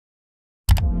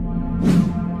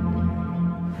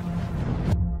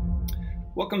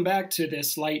Welcome back to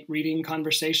this Light Reading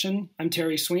conversation. I'm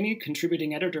Terry Sweeney,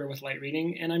 contributing editor with Light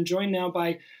Reading, and I'm joined now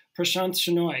by Prashanth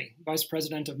Shenoy, Vice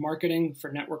President of Marketing for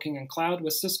Networking and Cloud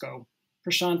with Cisco.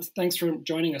 Prashanth, thanks for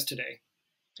joining us today.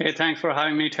 Hey, thanks for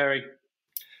having me, Terry.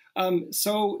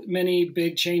 So many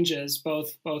big changes,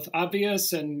 both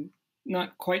obvious and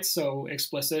not quite so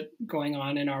explicit, going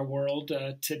on in our world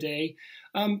today.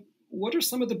 What are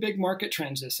some of the big market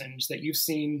transitions that you've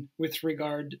seen with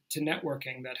regard to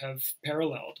networking that have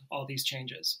paralleled all these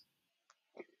changes?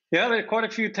 Yeah, there are quite a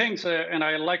few things, and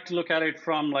I like to look at it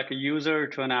from like a user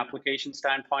to an application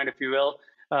standpoint, if you will.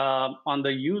 On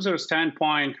the user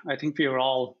standpoint, I think we are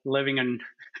all living and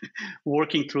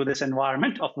working through this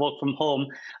environment of work from home.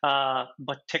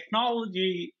 But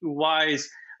technology-wise,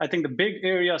 I think the big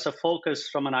areas of focus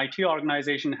from an IT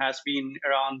organization has been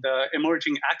around the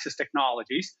emerging access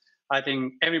technologies. I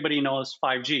think everybody knows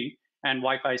 5G and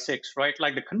Wi-Fi 6, right?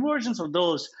 Like the convergence of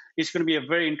those is going to be a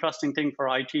very interesting thing for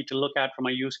IT to look at from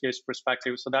a use case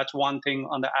perspective. So that's one thing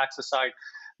on the access side.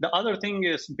 The other thing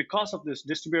is because of this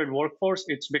distributed workforce,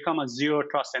 it's become a zero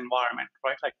trust environment,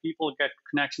 right? Like people get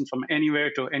connections from anywhere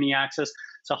to any access.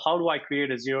 So how do I create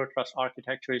a zero trust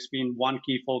architecture has been one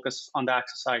key focus on the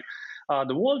access side.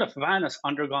 The world of WAN has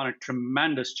undergone a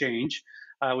tremendous change.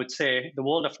 I would say the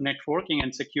world of networking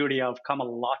and security have come a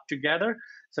lot together.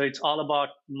 So it's all about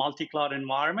multi-cloud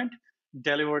environment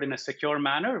delivered in a secure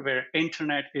manner where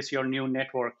internet is your new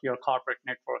network, your corporate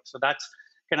network. So that's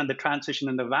kind of the transition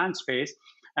in the WAN space.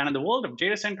 And in the world of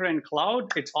data center and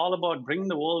cloud, it's all about bringing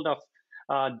the world of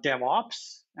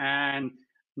DevOps and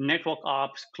network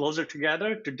ops closer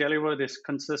together to deliver this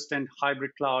consistent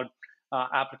hybrid cloud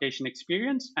application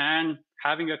experience and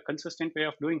having a consistent way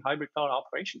of doing hybrid cloud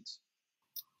operations.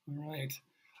 All right.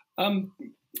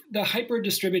 The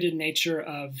hyper-distributed nature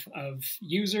of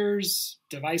users,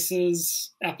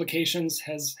 devices, applications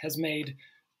has made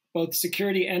both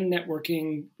security and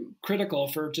networking critical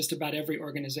for just about every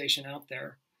organization out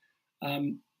there.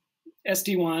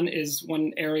 SD-WAN is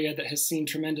one area that has seen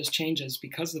tremendous changes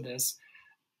because of this.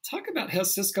 Talk about how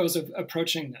Cisco's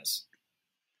approaching this.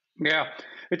 Yeah,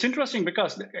 it's interesting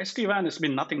because the SD-WAN has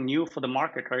been nothing new for the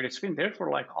market, right? It's been there for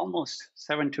like almost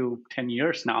 7 to 10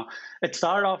 years now. It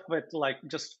started off with like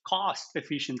just cost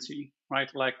efficiency, right?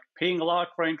 Like paying a lot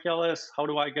for MPLS. How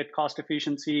do I get cost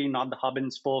efficiency, not the hub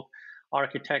and spoke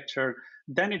architecture?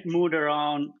 Then it moved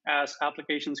around as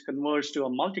applications converged to a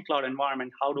multi-cloud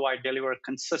environment. How do I deliver a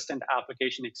consistent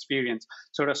application experience?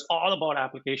 So it's all about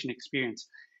application experience.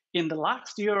 In the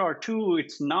last year or two,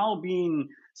 it's now been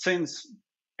since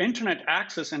internet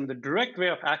access and the direct way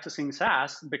of accessing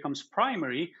SaaS becomes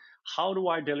primary, how do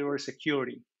I deliver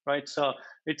security, right? So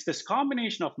it's this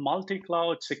combination of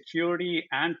multi-cloud security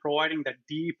and providing that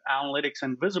deep analytics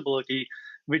and visibility,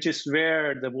 which is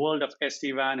where the world of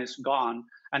SD-WAN is gone.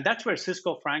 And that's where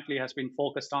Cisco, frankly, has been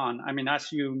focused on. I mean,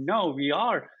 as you know, we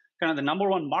are kind of the number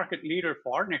one market leader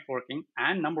for networking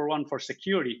and number one for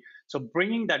security. So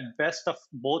bringing that best of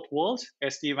both worlds,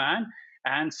 SD-WAN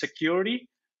and security,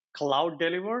 cloud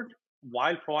delivered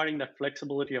while providing that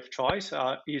flexibility of choice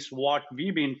is what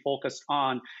we've been focused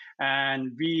on.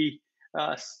 And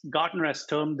Gartner has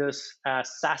termed this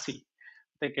as SASE. I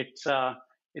think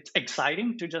it's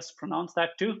exciting to just pronounce that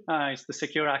too. It's the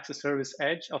secure access service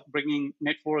edge of bringing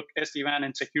network, SD-WAN,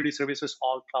 and security services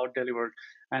all cloud delivered.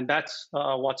 And that's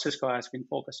what Cisco has been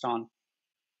focused on.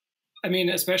 I mean,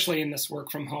 especially in this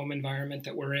work from home environment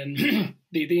that we're in,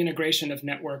 the integration of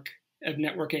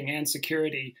networking and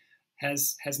security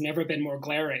has never been more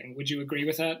glaring. Would you agree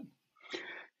with that?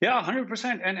 Yeah,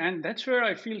 100%. And that's where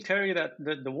I feel, Terry, that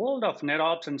the world of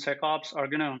NetOps and SecOps are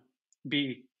going to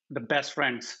be the best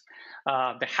friends.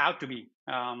 They have to be.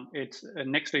 It's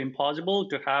next to impossible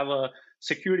to have a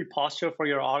security posture for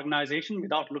your organization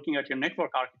without looking at your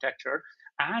network architecture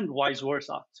and vice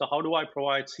versa. So how do I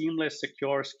provide seamless,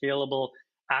 secure, scalable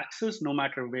access no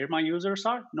matter where my users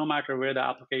are, no matter where the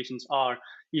applications are,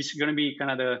 is going to be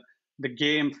kind of the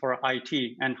game for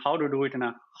IT, and how to do it in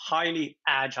a highly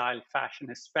agile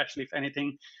fashion, especially if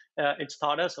anything, it's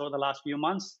taught us over the last few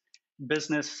months,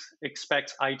 business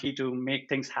expects IT to make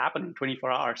things happen in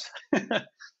 24 hours.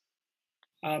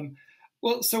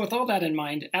 Well, so with all that in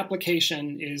mind,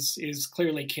 application is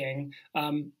clearly king.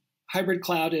 Hybrid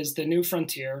cloud is the new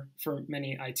frontier for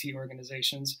many IT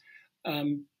organizations.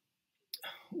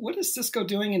 What is Cisco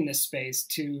doing in this space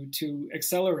to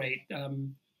accelerate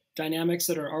dynamics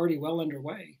that are already well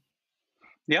underway?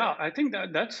 Yeah, I think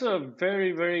that's a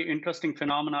very, very interesting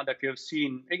phenomena that we have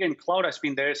seen. Again, cloud has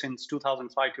been there since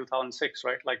 2005, 2006,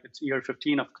 right? Like it's year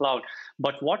 15 of cloud.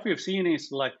 But what we've seen is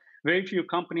like very few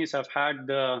companies have had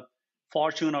the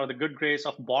fortune or the good grace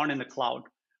of born in the cloud.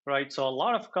 right? So a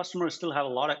lot of customers still have a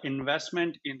lot of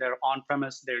investment in their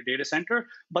on-premise, their data center,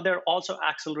 but they're also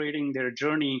accelerating their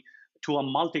journey to a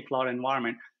multi-cloud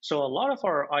environment. So a lot of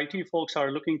our IT folks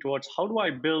are looking towards how do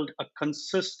I build a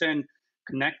consistent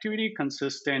connectivity,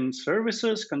 consistent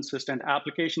services, consistent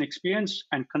application experience,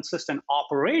 and consistent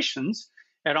operations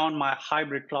around my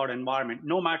hybrid cloud environment,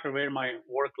 no matter where my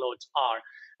workloads are.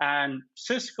 And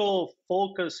Cisco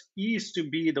focus is to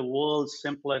be the world's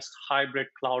simplest hybrid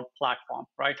cloud platform,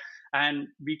 right? And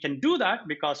we can do that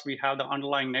because we have the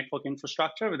underlying network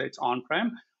infrastructure, whether it's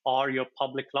on-prem or your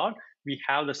public cloud. We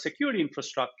have the security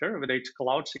infrastructure, whether it's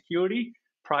cloud security,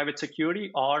 private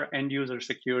security, or end user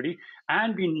security.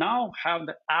 And we now have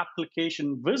the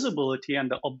application visibility and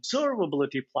the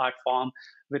observability platform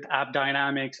with App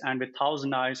Dynamics and with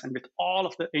Thousand Eyes and with all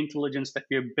of the intelligence that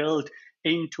we have built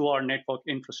into our network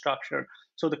infrastructure.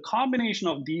 So the combination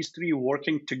of these three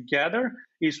working together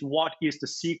is what is the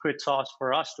secret sauce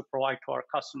for us to provide to our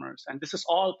customers. And this is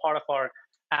all part of our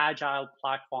agile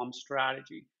platform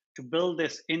strategy to build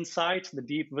this insights, the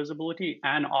deep visibility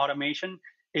and automation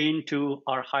into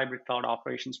our hybrid cloud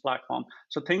operations platform.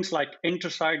 So things like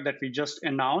Intersight that we just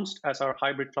announced as our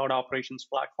hybrid cloud operations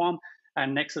platform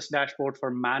and Nexus dashboard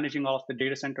for managing all of the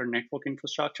data center network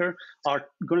infrastructure are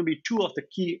going to be two of the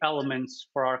key elements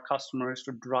for our customers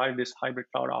to drive this hybrid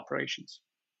cloud operations.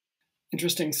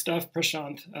 Interesting stuff,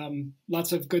 Prashanth.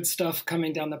 Lots of good stuff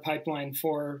coming down the pipeline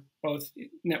for both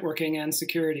networking and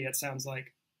security, it sounds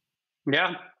like.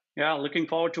 Yeah, looking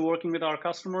forward to working with our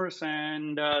customers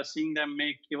and seeing them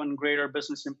make even greater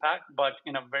business impact, but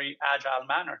in a very agile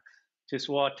manner, which is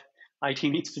what IT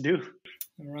needs to do.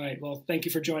 All right. Well, thank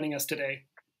you for joining us today.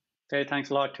 Hey, thanks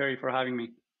a lot, Terry, for having me.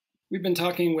 We've been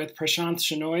talking with Prashanth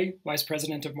Shenoy, Vice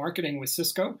President of Marketing with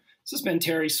Cisco. This has been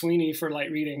Terry Sweeney for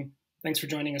Light Reading. Thanks for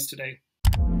joining us today.